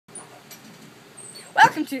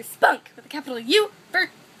Welcome to Spunk with a capital U for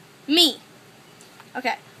me.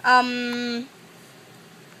 Okay,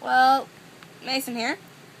 well, Mason here.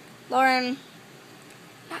 Lauren,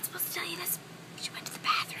 not supposed to tell you this. She went to the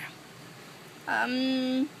bathroom.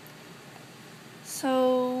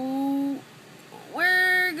 So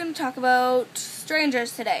we're gonna talk about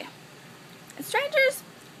strangers today. And strangers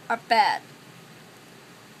are bad.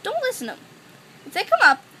 Don't listen to them. If they come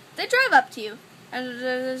up, they drive up to you, and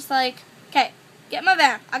they're just like, okay, get in my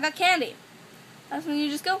van, I got candy. That's when you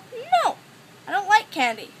just go, no, I don't like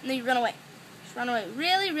candy. And then you run away. Just run away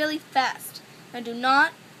really, really fast. And do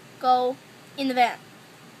not go in the van.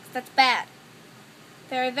 'Cause that's bad.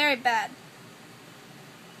 Very, very bad.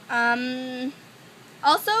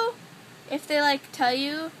 Also, if they tell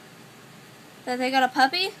you that they got a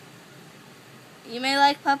puppy, you may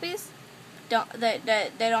like puppies. They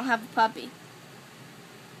don't have a puppy.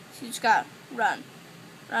 So you just gotta run.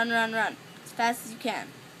 Run as fast as you can.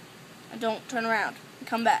 And don't turn around and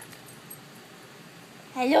come back.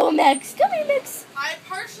 Hello, Max. Come here, Max. I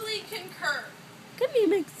partially concur. Come here,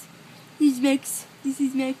 Max. This is Max. This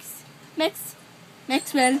is Max.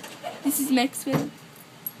 Maxwell. This is Maxwell.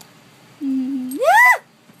 Ah!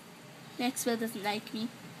 Maxwell doesn't like me.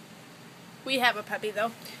 We have a puppy,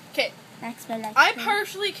 though. Okay. Maxwell likes I me.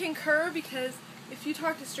 partially concur because if you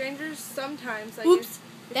talk to strangers, sometimes Oops.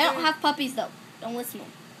 They don't have puppies, though. Don't listen to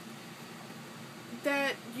them.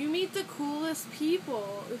 that you meet the coolest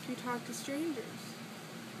people if you talk to strangers.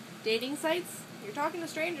 Dating sites, you're talking to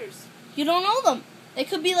strangers. You don't know them. They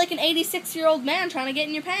could be like an 86-year-old man trying to get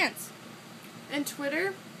in your pants. And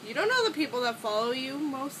Twitter, you don't know the people that follow you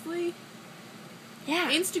mostly.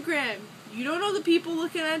 Yeah. Instagram, you don't know the people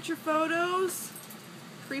looking at your photos,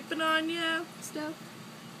 creeping on you, stuff.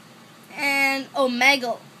 And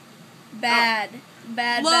Omegle. Bad.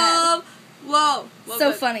 Bad. Love So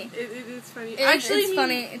that. funny. It's funny. Actually, it's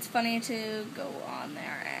funny. It's funny to go on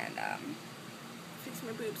there and fix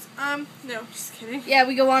my boobs. No, just kidding. yeah,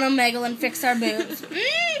 we go on Omegle and fix our boobs.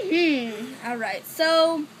 All right.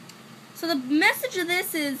 So the message of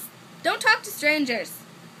this is don't talk to strangers.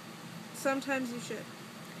 Sometimes you should.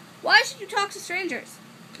 Why should you talk to strangers?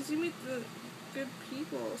 Because you meet the good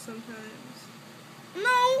people sometimes.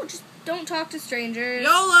 No, just don't talk to strangers.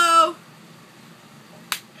 YOLO!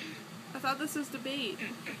 I thought this was debate.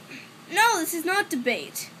 No, this is not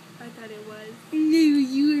debate. I thought it was. No,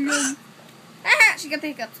 you were wrong. Aha, she got the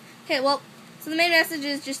hiccups. Okay, well, so the main message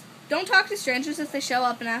is just don't talk to strangers if they show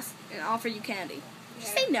up and ask and offer you candy.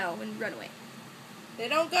 Just say no and run away. They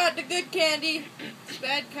don't got the good candy.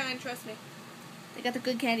 Bad kind, trust me. They got the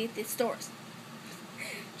good candy at the stores.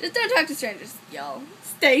 Just don't talk to strangers, y'all.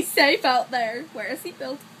 Stay safe out there. Wear a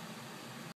seatbelt.